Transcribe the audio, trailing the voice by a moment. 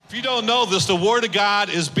If you don't know this, the Word of God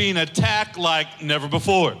is being attacked like never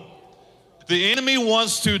before. The enemy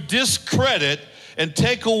wants to discredit and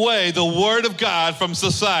take away the Word of God from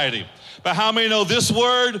society. But how many know this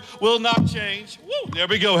Word will not change? Woo, there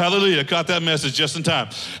we go, hallelujah, caught that message just in time.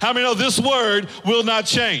 How many know this Word will not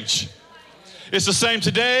change? It's the same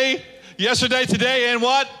today, yesterday, today, and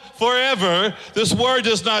what? Forever. This Word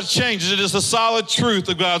does not change. It is the solid truth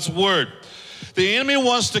of God's Word. The enemy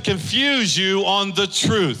wants to confuse you on the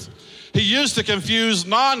truth. He used to confuse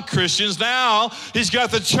non-Christians. Now he's got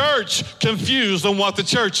the church confused on what the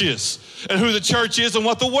church is and who the church is and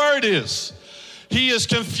what the Word is. He is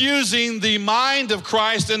confusing the mind of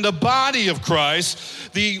Christ and the body of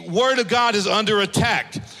Christ. The Word of God is under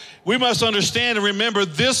attack. We must understand and remember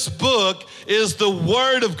this book is the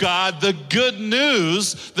Word of God, the good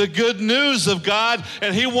news of God,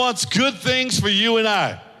 and He wants good things for you and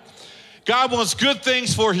I. God wants good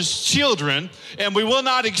things for His children, and we will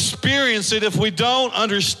not experience it if we don't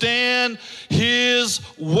understand His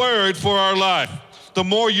Word for our life. The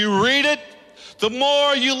more you read it, the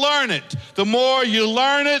more you learn it. The more you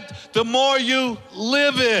learn it, the more you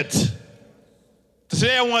live it.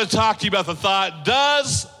 Today I want to talk to you about the thought,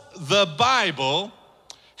 does the Bible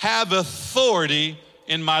have authority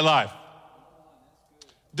in my life?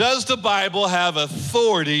 Does the Bible have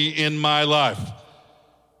authority in my life?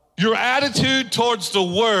 Your attitude towards the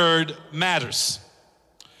Word matters.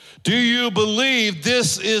 Do you believe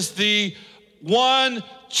this is the one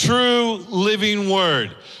true living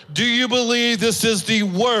Word? Do you believe this is the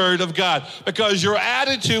Word of God? Because your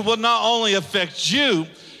attitude will not only affect you,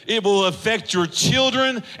 it will affect your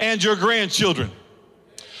children and your grandchildren.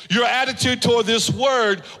 Your attitude toward this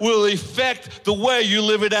Word will affect the way you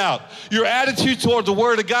live it out. Your attitude toward the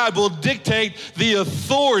Word of God will dictate the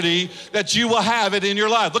authority that you will have it in your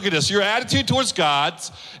life. Look at this. Your attitude towards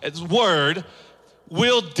God's Word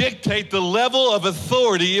will dictate the level of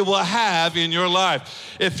authority it will have in your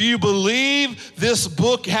life. If you believe this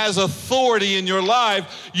book has authority in your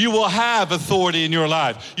life, you will have authority in your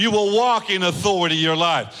life. You will walk in authority in your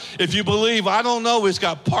life. If you believe, I don't know, it's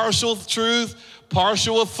got partial truth,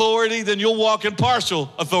 partial authority, then you'll walk in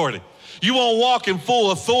partial authority. You won't walk in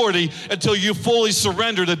full authority until you fully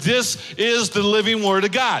surrender that this is the living Word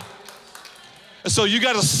of God. And so you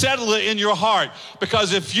got to settle it in your heart,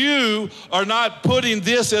 because if you are not putting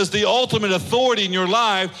this as the ultimate authority in your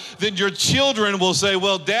life, then your children will say,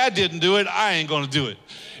 well, Dad didn't do it, I ain't going to do it.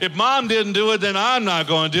 If Mom didn't do it, then I'm not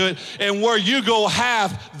going to do it. And where you go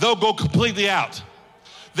half, they'll go completely out.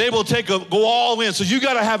 They will go all in. So you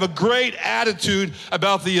got to have a great attitude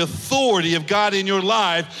about the authority of God in your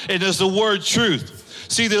life, and it's the Word truth.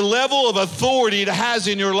 See, the level of authority it has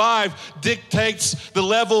in your life dictates the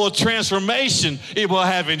level of transformation it will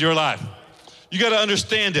have in your life. You got to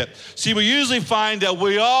understand it. See, we usually find that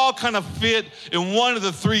we all kind of fit in one of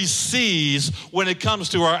the 3 C's when it comes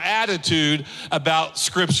to our attitude about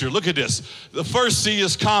Scripture. Look at this. The first C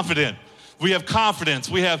is confident. We have confidence.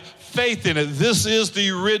 We have faith in it. This is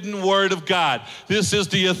the written Word of God. This is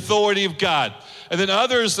the authority of God. And then the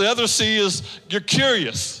other C is you're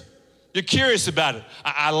curious. You're curious about it.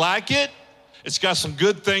 I like it. It's got some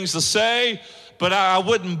good things to say, but I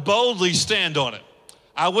wouldn't boldly stand on it.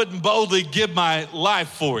 I wouldn't boldly give my life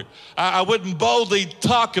for it. I wouldn't boldly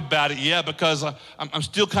talk about it yet, because I'm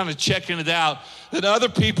still kind of checking it out. Then other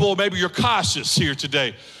people, maybe you're cautious here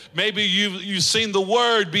today. Maybe you've seen the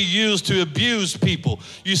Word be used to abuse people.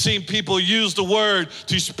 You've seen people use the Word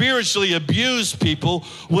to spiritually abuse people.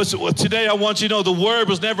 Today I want you to know the Word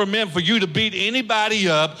was never meant for you to beat anybody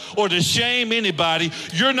up or to shame anybody.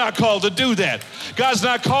 You're not called to do that. God's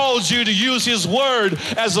not called you to use His Word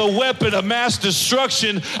as a weapon of mass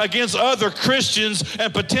destruction against other Christians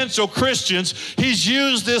and potential Christians. He's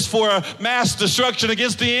used this for a mass destruction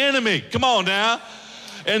against the enemy. Come on now.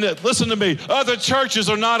 And listen to me, other churches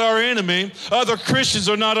are not our enemy. Other Christians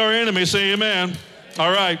are not our enemy. Say amen.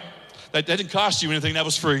 All right. That didn't cost you anything. That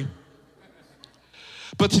was free.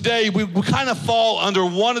 But today, we kind of fall under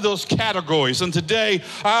one of those categories. And today,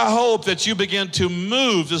 I hope that you begin to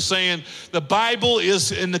move to saying, the Bible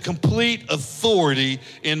is in the complete authority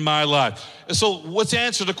in my life. And so let's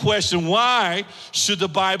answer the question, why should the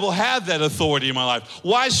Bible have that authority in my life?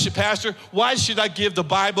 Pastor, why should I give the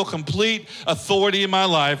Bible complete authority in my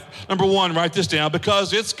life? Number one, write this down,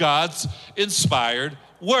 because it's God's inspired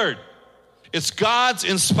Word. It's God's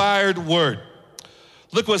inspired Word.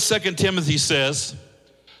 Look what 2 Timothy says.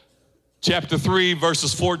 Chapter 3,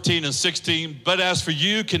 verses 14 and 16. But as for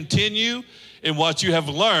you, continue in what you have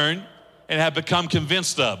learned and have become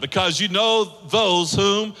convinced of, because you know those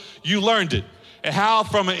whom you learned it, and how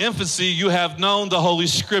from an infancy you have known the Holy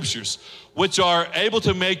Scriptures, which are able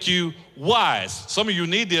to make you wise. Some of you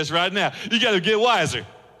need this right now. You got to get wiser.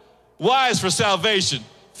 Wise for salvation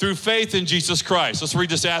through faith in Jesus Christ. Let's read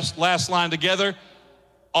this last line together.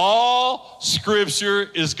 All Scripture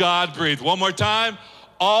is God-breathed. One more time.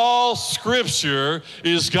 All Scripture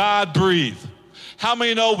is God-breathed. How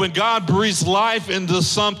many know when God breathes life into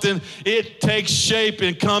something, it takes shape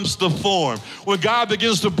and comes to form? When God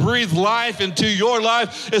begins to breathe life into your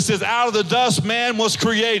life, it says, out of the dust man was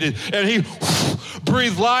created, and he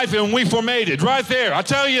breathed life and we formated. Right there. I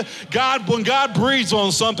tell you, when God breathes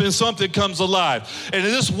on something, something comes alive. And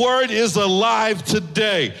this word is alive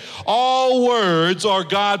today. All words are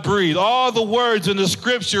God-breathed. All the words in the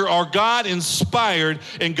Scripture are God-inspired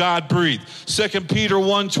and God-breathed. 2 Peter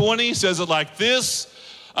 1:20 says it like this.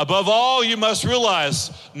 Above all, you must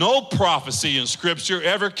realize no prophecy in Scripture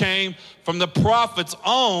ever came from the prophet's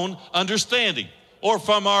own understanding or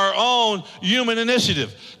from our own human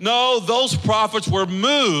initiative. No, those prophets were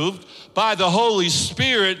moved by the Holy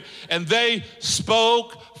Spirit, and they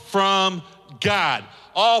spoke from God.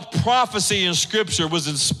 All prophecy in Scripture was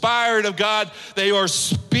inspired of God. They are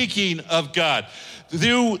speaking of God.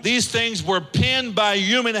 These things were penned by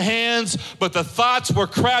human hands, but the thoughts were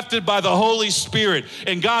crafted by the Holy Spirit.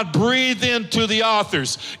 And God breathed into the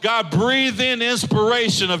authors. God breathed in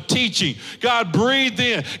inspiration of teaching. God breathed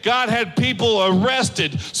in. God had people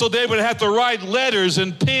arrested so they would have to write letters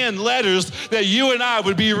and pen letters that you and I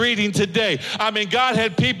would be reading today. I mean, God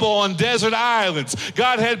had people on desert islands.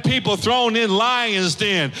 God had people thrown in lions'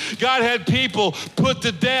 den. God had people put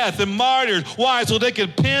to death and martyred. Why? So they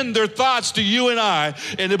could pen their thoughts to you and I.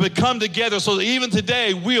 And it would come together so that even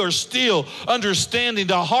today we are still understanding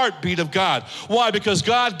the heartbeat of God. Why? Because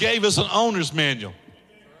God gave us an owner's manual.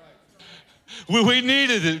 We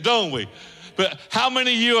needed it, don't we? But how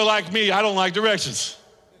many of you are like me? I don't like directions.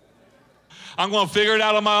 I'm going to figure it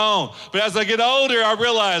out on my own. But as I get older, I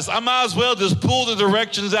realize I might as well just pull the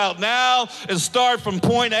directions out now and start from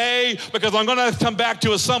point A, because I'm going to come back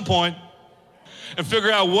to at some point and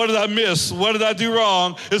figure out, what did I miss? What did I do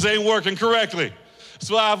wrong? This ain't working correctly.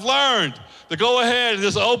 So I've learned to go ahead and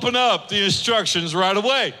just open up the instructions right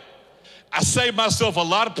away. I saved myself a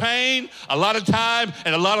lot of pain, a lot of time,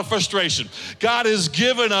 and a lot of frustration. God has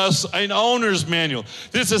given us an owner's manual.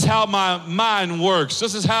 This is how my mind works.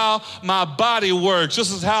 This is how my body works.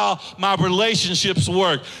 This is how my relationships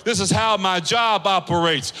work. This is how my job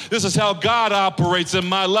operates. This is how God operates in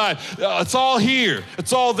my life. It's all here.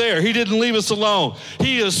 It's all there. He didn't leave us alone.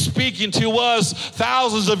 He is speaking to us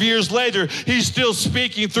thousands of years later. He's still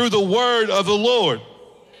speaking through the word of the Lord.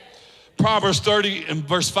 Proverbs 30 and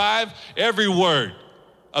verse 5, every word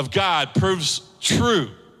of God proves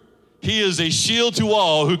true. He is a shield to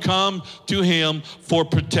all who come to him for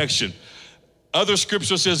protection. Other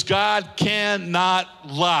scripture says God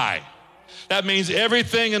cannot lie. That means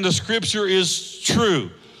everything in the Scripture is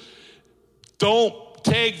true. Don't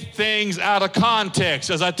take things out of context,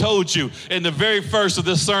 as I told you in the very first of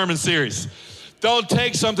this sermon series. Don't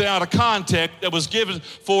take something out of context that was given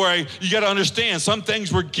you got to understand, some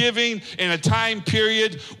things were given in a time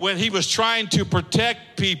period when he was trying to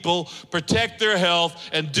protect people, protect their health,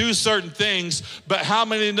 and do certain things. But how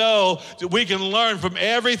many know that we can learn from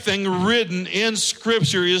everything written in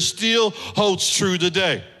Scripture is still holds true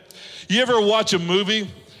today? You ever watch a movie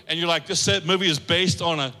and you're like, this movie is based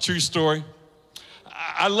on a true story?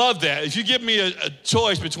 I love that. If you give me a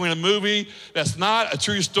choice between a movie that's not a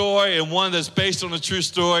true story and one that's based on a true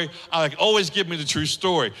story, I always give me the true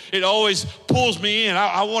story. It always pulls me in.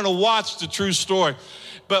 I want to watch the true story.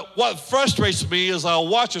 But what frustrates me is I'll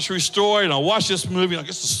watch a true story and I'll watch this movie and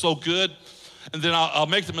this is so good. And then I'll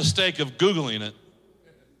make the mistake of Googling it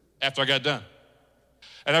after I got done.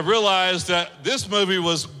 And I realized that this movie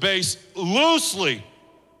was based loosely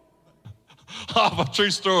off a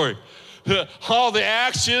true story. All the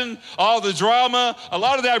action, all the drama, a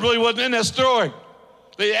lot of that really wasn't in that story.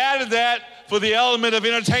 They added that for the element of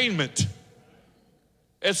entertainment.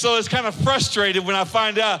 And so it's kind of frustrating when I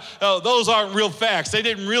find out, those aren't real facts. They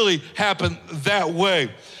didn't really happen that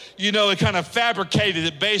way. You know, it kind of fabricated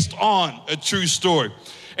it based on a true story.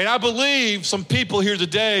 And I believe some people here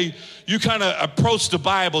today, you kind of approach the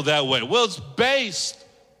Bible that way. Well, it's based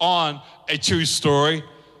on a true story,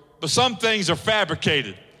 but some things are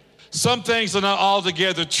fabricated. Some things are not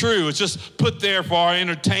altogether true. It's just put there for our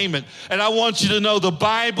entertainment. And I want you to know the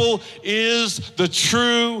Bible is the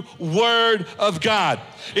true Word of God.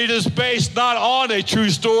 It is based not on a true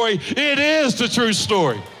story. It is the true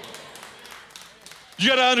story. You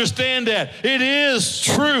got to understand that. It is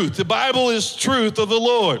truth. The Bible is truth of the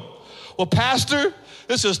Lord. Well, Pastor,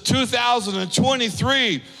 this is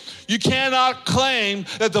 2023. You cannot claim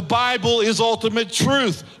that the Bible is ultimate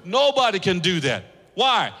truth. Nobody can do that.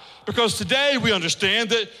 Why? Because today we understand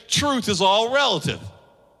that truth is all relative.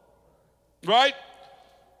 Right?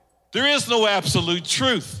 There is no absolute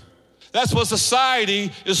truth. That's what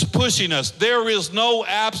society is pushing us. There is no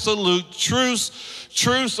absolute truth.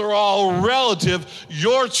 Truths are all relative.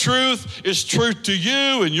 Your truth is truth to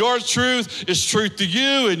you, and your truth is truth to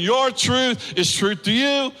you, and your truth is truth to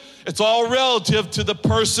you. It's all relative to the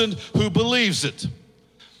person who believes it.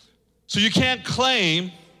 So you can't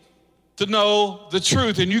claim to know the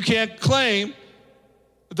truth, and you can't claim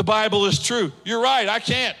that the Bible is true. You're right, I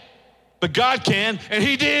can't. But God can, and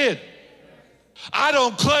He did. I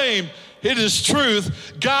don't claim it is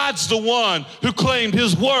truth. God's the one who claimed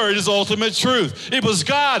His word is ultimate truth. It was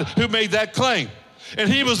God who made that claim. And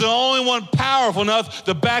He was the only one powerful enough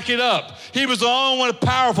to back it up. He was the only one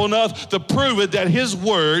powerful enough to prove it that His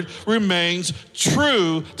word remains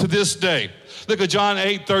true to this day. Look at John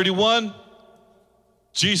 8:31.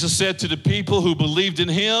 Jesus said to the people who believed in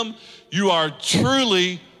Him, "You are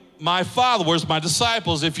truly my followers, my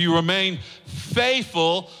disciples, if you remain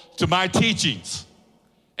faithful to my teachings.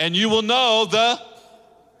 And you will know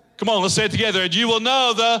come on, let's say it together. And you will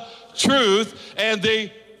know the truth, and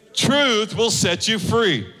the truth will set you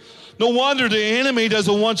free." No wonder the enemy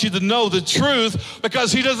doesn't want you to know the truth,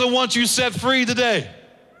 because he doesn't want you set free today.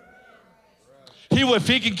 If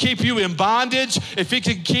he can keep you in bondage, if he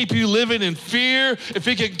can keep you living in fear, if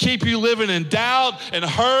he can keep you living in doubt and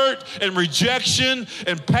hurt and rejection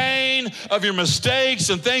and pain of your mistakes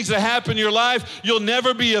and things that happen in your life, you'll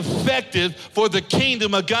never be effective for the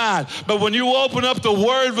kingdom of God. But when you open up the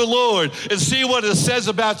word of the Lord and see what it says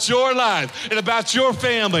about your life and about your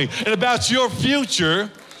family and about your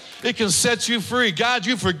future, it can set you free. God,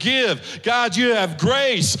 you forgive. God, you have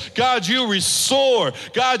grace. God, you restore.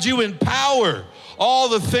 God, you empower. All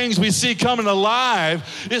the things we see coming alive,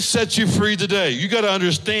 it sets you free today. You got to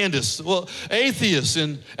understand this. Well, atheists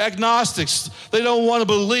and agnostics, they don't want to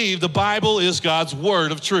believe the Bible is God's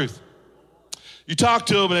word of truth. You talk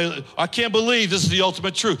to them and I can't believe this is the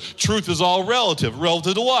ultimate truth. Truth is all relative.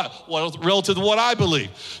 Relative to what? Well, relative to what I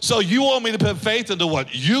believe. So you want me to put faith into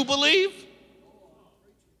what you believe?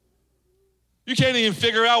 You can't even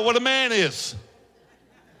figure out what a man is.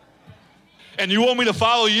 And you want me to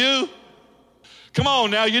follow you? Come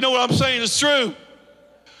on now, you know what I'm saying is true.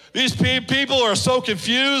 These people are so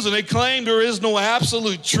confused and they claim there is no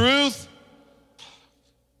absolute truth.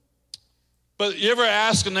 But you ever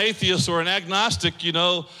ask an atheist or an agnostic,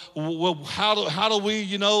 well, how do we,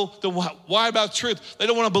 why about truth? They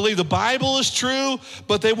don't want to believe the Bible is true,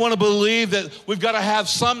 but they want to believe that we've got to have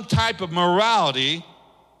some type of morality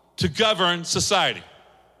to govern society.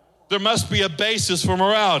 There must be a basis for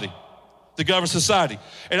morality to govern society.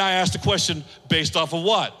 And I asked the question, based off of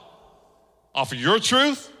what? Off of your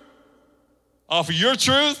truth? Off of your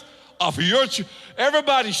truth? Off of your truth?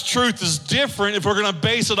 Everybody's truth is different if we're going to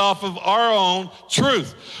base it off of our own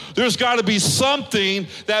truth. There's got to be something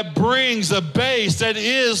that brings a base that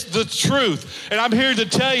is the truth. And I'm here to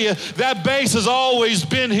tell you that base has always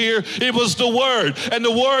been here. It was the Word. And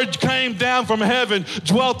the Word came down from heaven,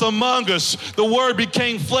 dwelt among us. The Word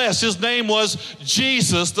became flesh. His name was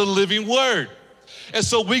Jesus, the living Word. And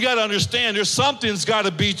so we got to understand there's something's got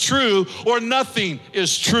to be true or nothing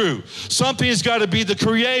is true. Something's got to be the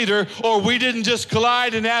creator or we didn't just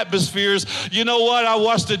collide in atmospheres. You know what? I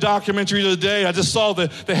watched the documentary the other day. I just saw the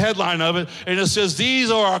headline of it. And it says, these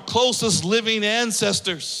are our closest living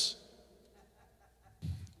ancestors.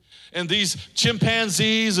 And these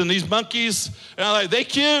chimpanzees and these monkeys, and I'm like, they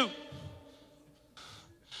cute.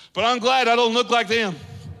 But I'm glad I don't look like them.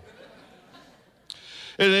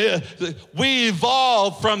 We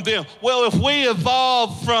evolved from them. Well, if we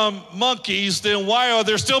evolved from monkeys, then why are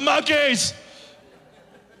there still monkeys?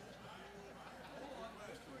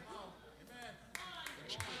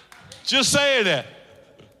 Just saying that.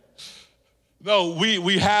 No,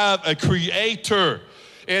 we have a creator.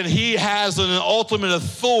 And he has an ultimate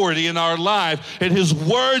authority in our life. And his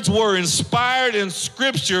words were inspired in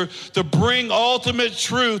Scripture to bring ultimate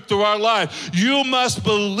truth to our life. You must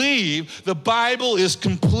believe the Bible is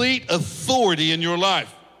complete authority in your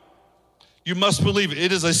life. You must believe it.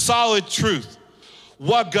 It is a solid truth.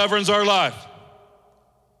 What governs our life?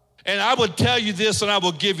 And I would tell you this and I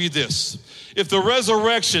will give you this. If the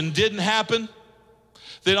resurrection didn't happen,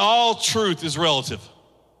 then all truth is relative.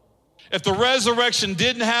 If the resurrection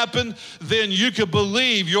didn't happen, then you could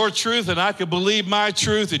believe your truth and I could believe my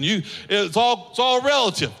truth, and it's all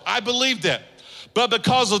relative. I believe that. But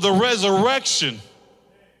because of the resurrection,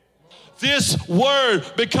 This word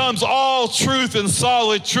becomes all truth and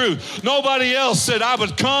solid truth. Nobody else said, I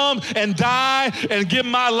would come and die and give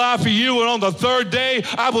my life for you, and on the third day,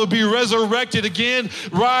 I will be resurrected again,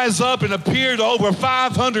 rise up and appear to over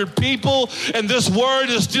 500 people, and this word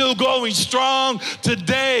is still going strong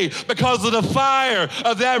today because of the fire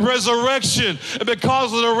of that resurrection. And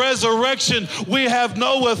because of the resurrection, we have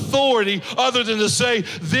no authority other than to say,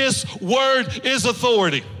 this word is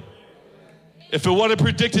authority. If what it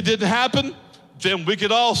predicted didn't happen, then we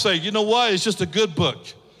could all say, you know what? It's just a good book.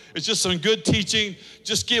 It's just some good teaching.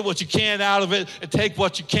 Just get what you can out of it and take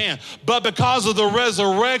what you can. But because of the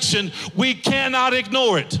resurrection, we cannot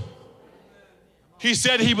ignore it. He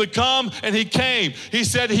said he would come, and he came. He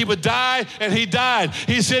said he would die, and he died.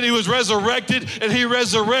 He said he was resurrected, and he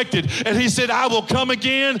resurrected. And he said, I will come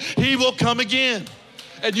again. He will come again.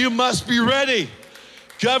 And you must be ready.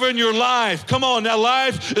 Govern your life. Come on, now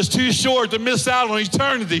life is too short to miss out on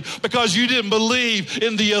eternity because you didn't believe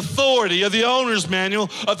in the authority of the owner's manual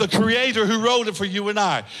of the Creator who wrote it for you and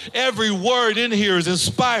I. Every word in here is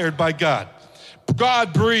inspired by God.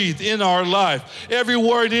 God breathed in our life. Every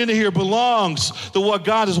word in here belongs to what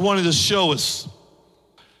God is wanting to show us.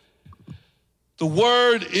 The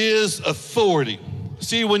word is authority.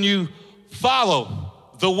 See, when you follow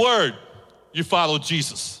the word, you follow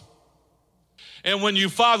Jesus. And when you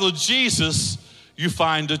follow Jesus, you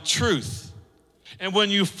find the truth. And when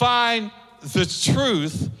you find the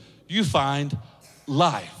truth, you find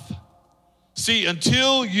life. See,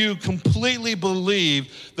 until you completely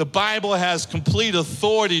believe the Bible has complete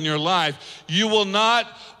authority in your life, you will not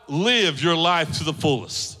live your life to the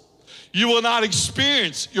fullest. You will not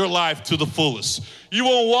experience your life to the fullest. You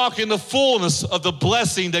won't walk in the fullness of the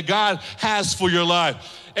blessing that God has for your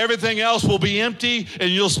life. Everything else will be empty, and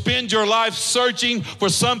you'll spend your life searching for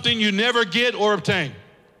something you never get or obtain.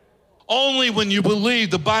 Only when you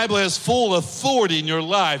believe the Bible has full authority in your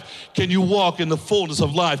life can you walk in the fullness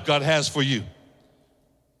of life God has for you.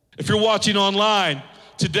 If you're watching online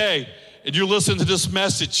today and you're listening to this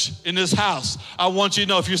message in this house, I want you to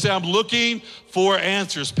know, if you say, I'm looking for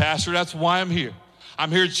answers, Pastor, that's why I'm here. I'm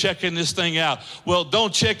here checking this thing out. Well,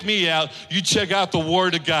 don't check me out. You check out the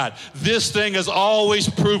Word of God. This thing has always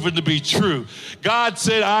proven to be true. God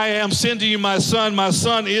said, I am sending you my son. My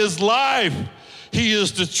son is life. He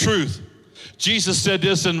is the truth. Jesus said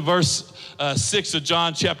this in verse 6 of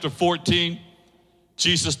John chapter 14.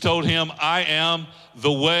 Jesus told him, I am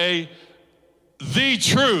the way, the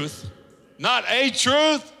truth, not a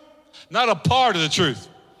truth, not a part of the truth.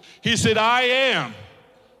 He said, I am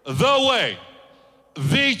the way,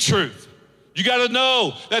 the truth. You got to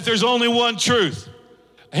know that there's only one truth,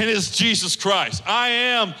 and it's Jesus Christ. I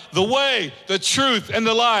am the way, the truth, and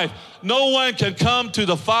the life. No one can come to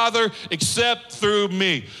the Father except through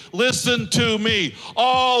me. Listen to me.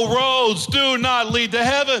 All roads do not lead to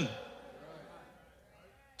heaven.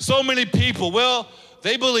 So many people, well,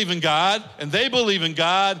 they believe in God, and they believe in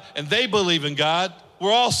God, and they believe in God.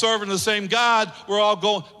 We're all serving the same God. We're all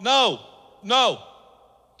going, no.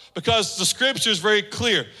 Because the scripture is very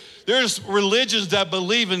clear. There's religions that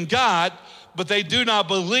believe in God, but they do not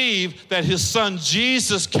believe that his son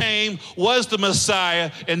Jesus came, was the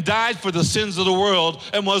Messiah, and died for the sins of the world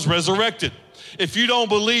and was resurrected. If you don't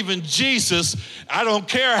believe in Jesus, I don't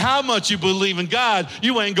care how much you believe in God,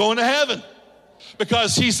 you ain't going to heaven.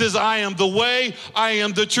 Because he says, I am the way, I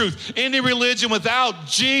am the truth. Any religion without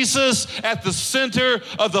Jesus at the center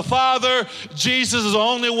of the Father, Jesus is the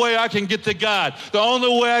only way I can get to God. The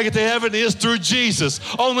only way I get to heaven is through Jesus.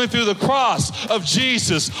 Only through the cross of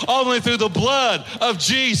Jesus. Only through the blood of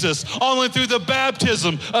Jesus. Only through the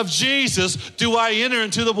baptism of Jesus do I enter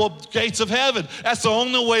into the gates of heaven. That's the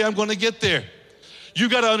only way I'm going to get there. You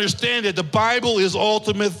got to understand that the Bible is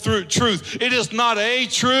ultimate truth. It is not a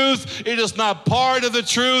truth. It is not part of the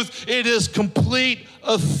truth. It is complete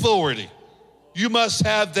authority. You must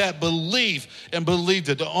have that belief and believe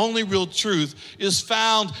that the only real truth is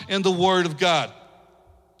found in the Word of God.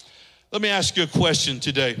 Let me ask you a question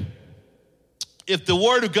today. If the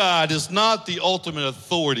Word of God is not the ultimate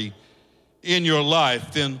authority in your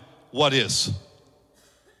life, then what is?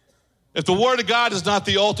 If the Word of God is not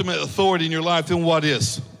the ultimate authority in your life, then what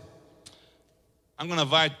is? I'm going to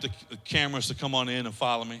invite the cameras to come on in and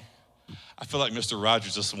follow me. I feel like Mr.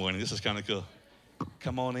 Rogers this morning. This is kind of cool.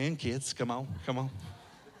 Come on in, kids. Come on.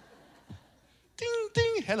 Ding,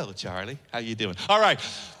 ding. Hello, Charlie. How you doing? All right.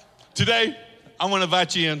 Today, I want to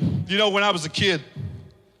invite you in. You know, when I was a kid,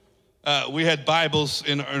 we had Bibles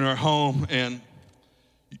in our home, and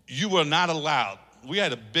you were not allowed. We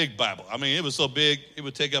had a big Bible. I mean, it was so big, it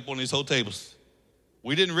would take up one of these whole tables.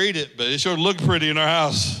 We didn't read it, but it sure looked pretty in our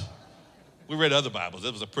house. We read other Bibles.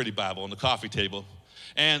 It was a pretty Bible on the coffee table.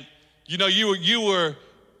 And, you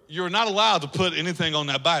were not allowed to put anything on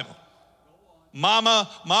that Bible. Mama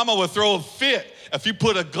would throw a fit if you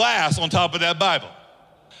put a glass on top of that Bible.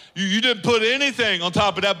 You didn't put anything on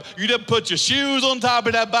top of that. You didn't put your shoes on top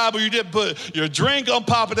of that Bible. You didn't put your drink on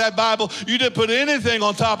top of that Bible. You didn't put anything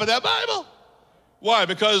on top of that Bible. Why?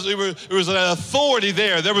 Because there was an authority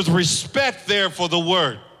there. There was respect there for the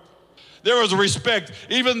word. There was a respect.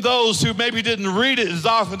 Even those who maybe didn't read it as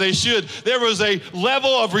often as they should, there was a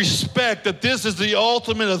level of respect that this is the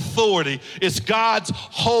ultimate authority. It's God's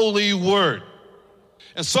holy word.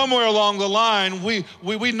 And somewhere along the line, we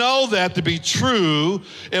know that to be true,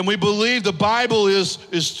 and we believe the Bible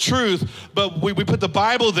is truth, but we put the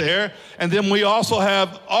Bible there, and then we also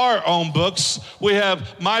have our own books. We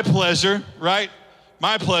have My Pleasure, right?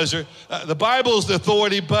 My Pleasure. The Bible is the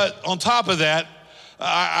authority, but on top of that,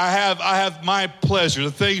 I have my pleasure,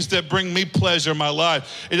 the things that bring me pleasure in my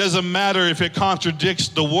life. It doesn't matter if it contradicts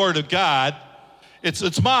the Word of God.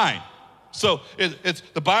 It's mine. So it's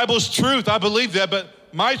the Bible's truth. I believe that, but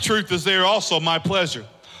my truth is there also, My Pleasure.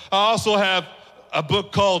 I also have a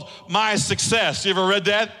book called My Success. You ever read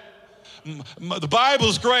that? The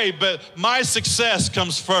Bible's great, but my success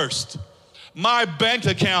comes first. My bank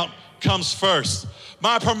account comes first.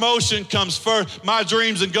 My promotion comes first. My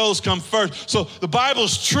dreams and goals come first. So the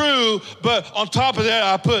Bible's true, but on top of that,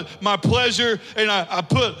 I put my pleasure and I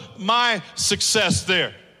put my success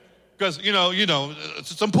there. Because,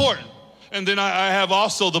 it's important. And then I have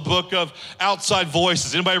also the book of Outside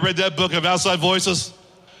Voices. Anybody read that book of Outside Voices?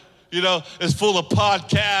 It's full of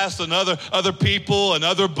podcasts and other people and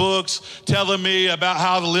other books telling me about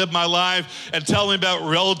how to live my life and telling me about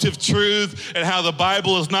relative truth and how the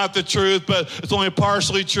Bible is not the truth, but it's only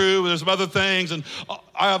partially true. There's some other things. And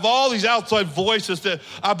I have all these outside voices that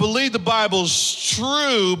I believe the Bible's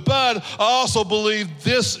true, but I also believe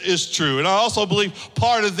this is true. And I also believe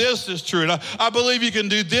part of this is true. And I believe you can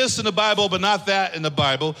do this in the Bible, but not that in the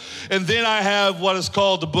Bible. And then I have what is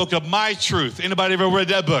called the book of My Truth. Anybody ever read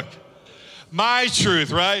that book? My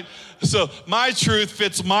Truth, right? So My Truth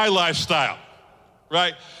fits my lifestyle,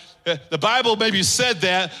 right? The Bible maybe said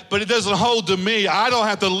that, but it doesn't hold to me. I don't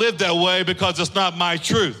have to live that way because it's not my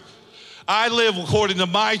truth. I live according to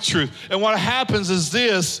my truth. And what happens is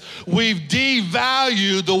this: we've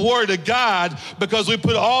devalued the Word of God because we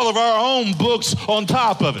put all of our own books on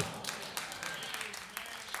top of it.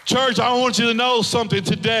 Church, I want you to know something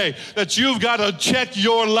today, that you've got to check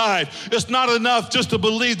your life. It's not enough just to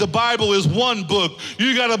believe the Bible is one book.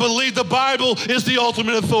 You got to believe the Bible is the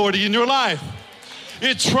ultimate authority in your life.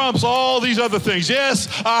 It trumps all these other things. Yes,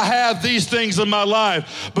 I have these things in my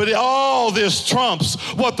life, but all this trumps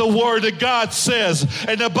what the Word of God says.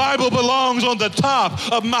 And the Bible belongs on the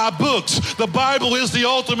top of my books. The Bible is the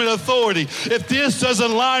ultimate authority. If this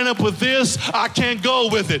doesn't line up with this, I can't go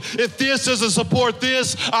with it. If this doesn't support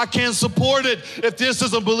this, I can't support it. If this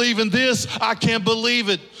doesn't believe in this, I can't believe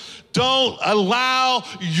it. Don't allow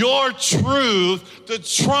your truth to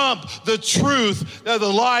trump the truth of the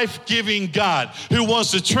life-giving God who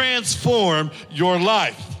wants to transform your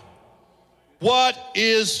life. What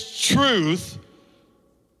is truth?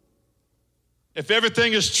 If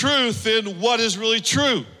everything is truth, then what is really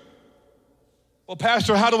true? Well,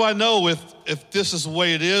 Pastor, how do I know if this is the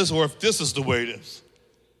way it is or if this is the way it is?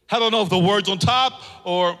 How do I know if the word's on top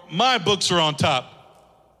or my books are on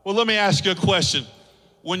top? Well, let me ask you a question.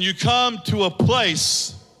 When you come to a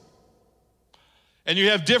place and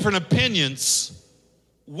you have different opinions,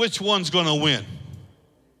 which one's going to win?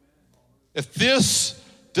 If this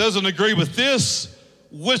doesn't agree with this,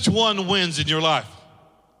 which one wins in your life?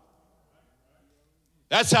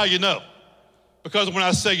 That's how you know. Because when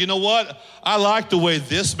I say, you know what? I like the way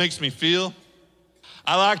this makes me feel.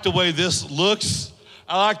 I like the way this looks.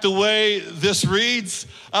 I like the way this reads.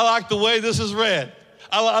 I like the way this is read.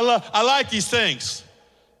 I like these things.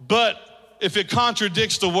 But if it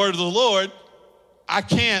contradicts the word of the Lord, I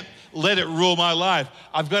can't let it rule my life.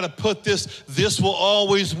 I've got to put this will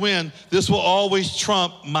always win. This will always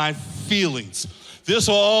trump my feelings. This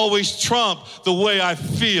will always trump the way I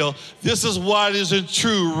feel. This is what isn't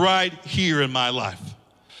true right here in my life.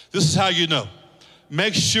 This is how you know.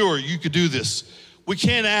 Make sure you can do this. We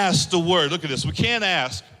can't ask the word. Look at this. We can't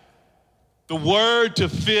ask the word to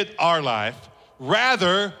fit our life.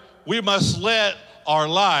 Rather, we must let our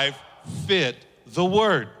life fit the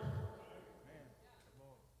word.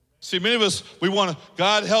 See, many of us, we want to,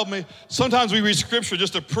 God help me. Sometimes we read scripture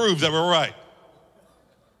just to prove that we're right.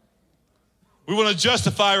 We want to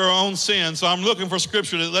justify our own sin, so I'm looking for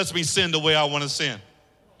scripture that lets me sin the way I want to sin.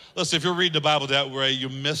 Listen, if you're reading the Bible that way,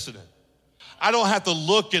 you're missing it. I don't have to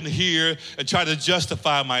look in here and try to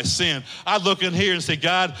justify my sin. I look in here and say,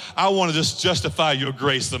 God, I want to just justify your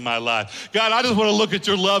grace in my life. God, I just want to look at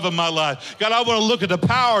your love in my life. God, I want to look at the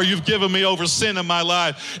power you've given me over sin in my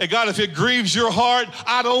life. And God, if it grieves your heart,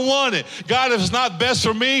 I don't want it. God, if it's not best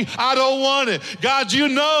for me, I don't want it. God, you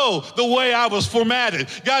know the way I was formatted.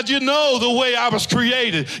 God, you know the way I was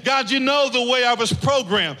created. God, you know the way I was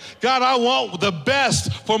programmed. God, I want the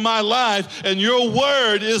best for my life, and your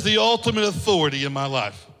word is the ultimate authority in my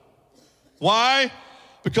life. Why?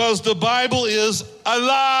 Because the Bible is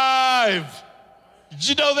alive. Did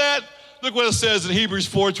you know that? Look what it says in Hebrews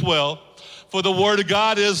 4:12. For the word of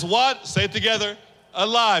God is what? Say it together.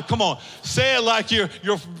 Alive. Come on. Say it like your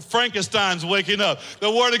Frankenstein's waking up.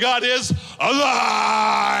 The word of God is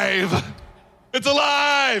alive. It's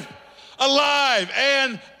alive. Alive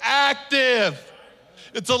and active.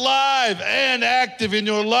 It's alive and active in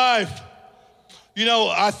your life. You know,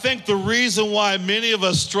 I think the reason why many of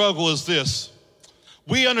us struggle is this.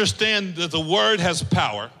 We understand that the word has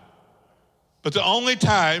power, but the only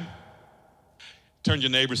time, turn to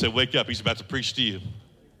your neighbor and say, wake up, he's about to preach to you.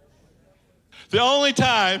 The only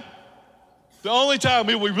time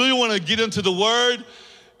we really want to get into the word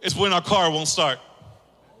is when our car won't start.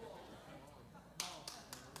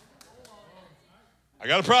 I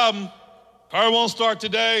got a problem. Car won't start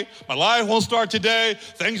today. My life won't start today.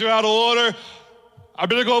 Things are out of order. I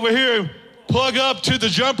better go over here and plug up to the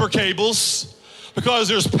jumper cables because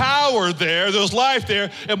there's power there, there's life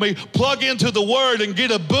there, and we plug into the word and get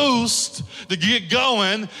a boost to get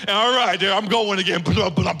going. And all right, there, I'm going again. Blah,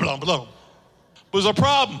 blah, blah, blah. But there's a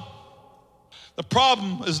problem. The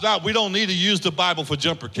problem is not, we don't need to use the Bible for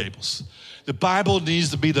jumper cables. The Bible needs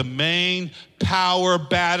to be the main power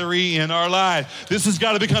battery in our life. This has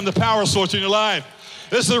got to become the power source in your life.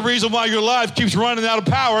 This is the reason why your life keeps running out of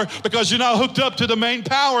power, because you're not hooked up to the main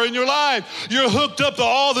power in your life. You're hooked up to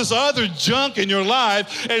all this other junk in your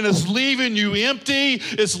life, and it's leaving you empty.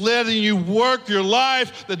 It's letting you work your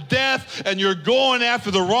life to death, and you're going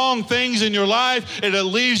after the wrong things in your life, and it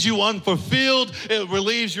leaves you unfulfilled. It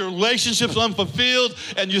relieves your relationships unfulfilled,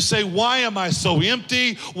 and you say, why am I so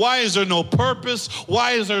empty? Why is there no purpose?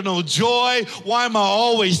 Why is there no joy? Why am I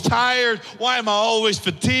always tired? Why am I always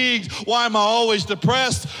fatigued? Why am I always depressed?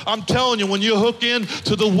 I'm telling you, when you hook in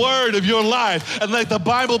to the word of your life and let the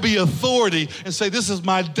Bible be authority and say, this is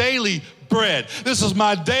my daily bread. This is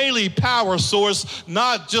my daily power source,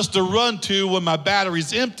 not just to run to when my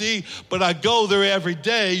battery's empty, but I go there every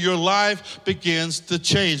day. Your life begins to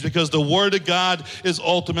change because the word of God is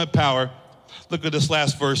ultimate power. Look at this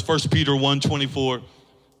last verse, 1 Peter 1:24.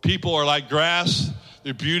 People are like grass.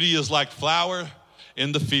 Their beauty is like flower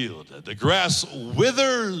in the field. The grass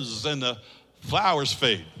withers and the flowers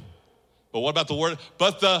fade. But what about the word?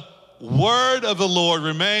 But the word of the Lord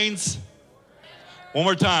remains. One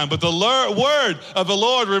more time. But the word of the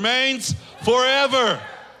Lord remains forever.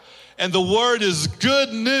 And the word is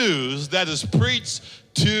good news that is preached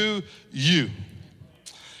to you.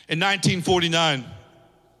 In 1949,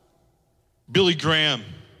 Billy Graham,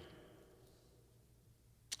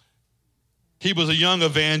 he was a young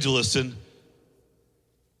evangelist, and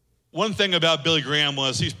one thing about Billy Graham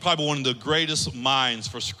was he's probably one of the greatest minds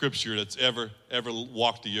for scripture that's ever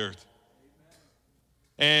walked the earth.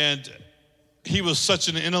 And he was such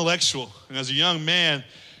an intellectual. And as a young man,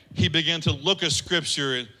 he began to look at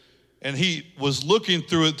scripture, and he was looking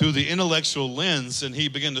through it through the intellectual lens, and he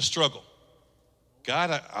began to struggle.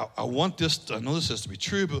 God, I want this, I know this has to be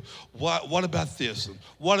true, but what about this? And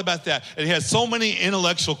what about that? And he had so many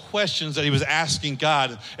intellectual questions that he was asking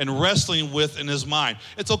God and wrestling with in his mind.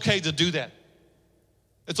 It's okay to do that.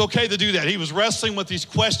 It's okay to do that. He was wrestling with these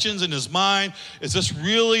questions in his mind. Is this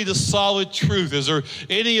really the solid truth? Is there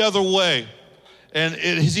any other way? And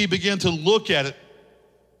as he began to look at it,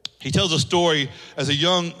 he tells a story as a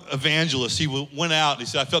young evangelist. He went out and he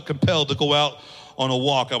said, I felt compelled to go out on a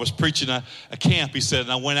walk. I was preaching a camp, he said,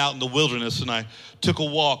 and I went out in the wilderness and I took a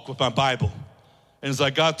walk with my Bible. And as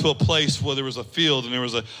I got to a place where there was a field and there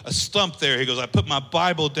was a stump there, he goes, I put my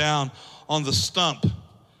Bible down on the stump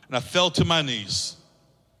and I fell to my knees.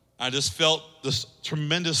 I just felt this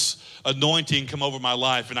tremendous anointing come over my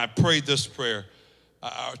life, and I prayed this prayer.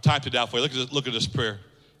 I typed it out for you. Look at this prayer.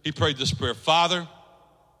 He prayed this prayer. Father,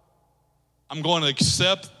 I'm going to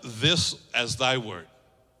accept this as thy word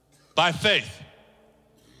by faith.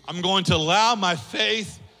 I'm going to allow my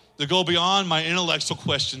faith to go beyond my intellectual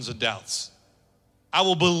questions and doubts. I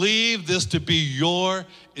will believe this to be your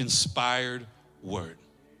inspired word.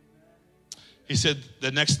 He said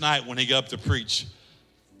the next night when he got up to preach,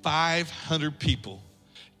 500 people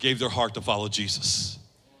gave their heart to follow Jesus.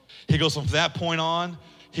 He goes, from that point on,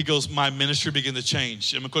 he goes, my ministry began to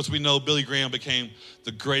change. And of course, we know Billy Graham became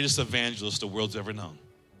the greatest evangelist the world's ever known.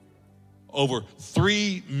 Over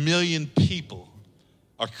 3 million people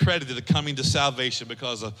are credited to coming to salvation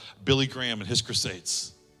because of Billy Graham and his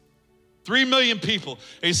crusades. 3 million people.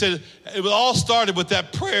 And he said, it all started with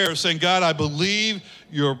that prayer saying, God, I believe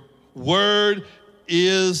your word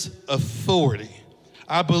is authority.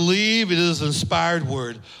 I believe it is an inspired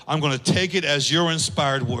word. I'm going to take it as your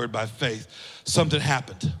inspired word by faith. Something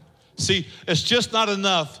happened. See, it's just not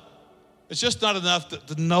enough. It's just not enough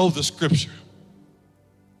to know the scripture.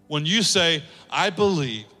 When you say, I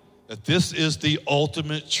believe that this is the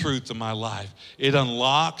ultimate truth of my life, it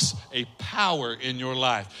unlocks a power in your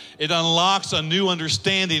life. It unlocks a new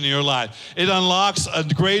understanding in your life. It unlocks a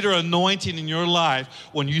greater anointing in your life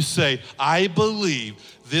when you say, I believe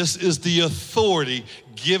this is the authority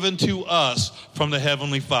given to us from the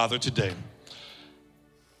Heavenly Father today.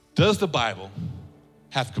 Does the Bible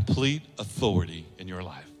have complete authority in your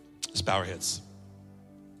life? Let's bow our heads.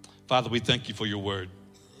 Father, we thank you for your word.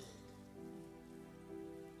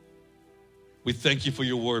 We thank you for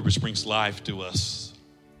your word, which brings life to us.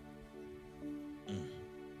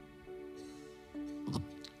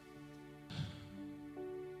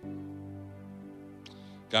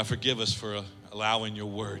 God, forgive us for allowing your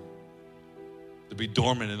word to be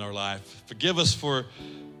dormant in our life. Forgive us for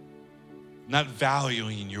not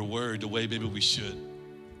valuing your word the way maybe we should.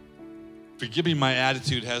 Forgive me, my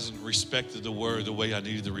attitude hasn't respected the word the way I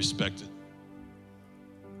needed to respect it.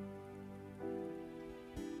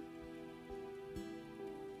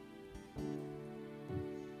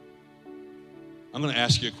 I'm going to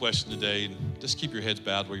ask you a question today, and just keep your heads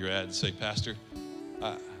bowed where you're at and say, Pastor,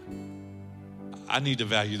 I need to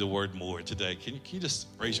value the word more today. Can you just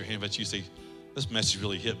raise your hand if you say, this message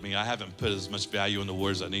really hit me. I haven't put as much value in the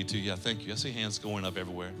words as I need to. Yeah, thank you. I see hands going up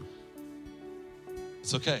everywhere.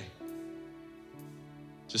 It's okay.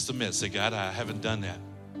 Just admit, say, God, I haven't done that.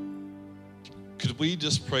 Could we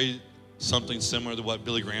just pray something similar to what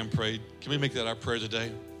Billy Graham prayed? Can we make that our prayer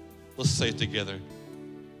today? Let's say it together.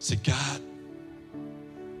 Say, God,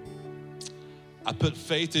 I put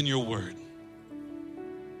faith in your word.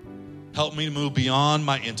 Help me to move beyond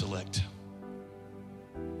my intellect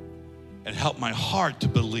and help my heart to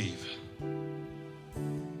believe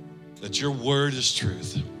that your word is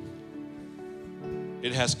truth.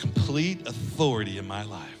 It has complete authority in my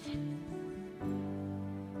life.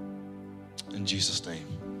 In Jesus' name,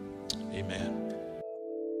 amen.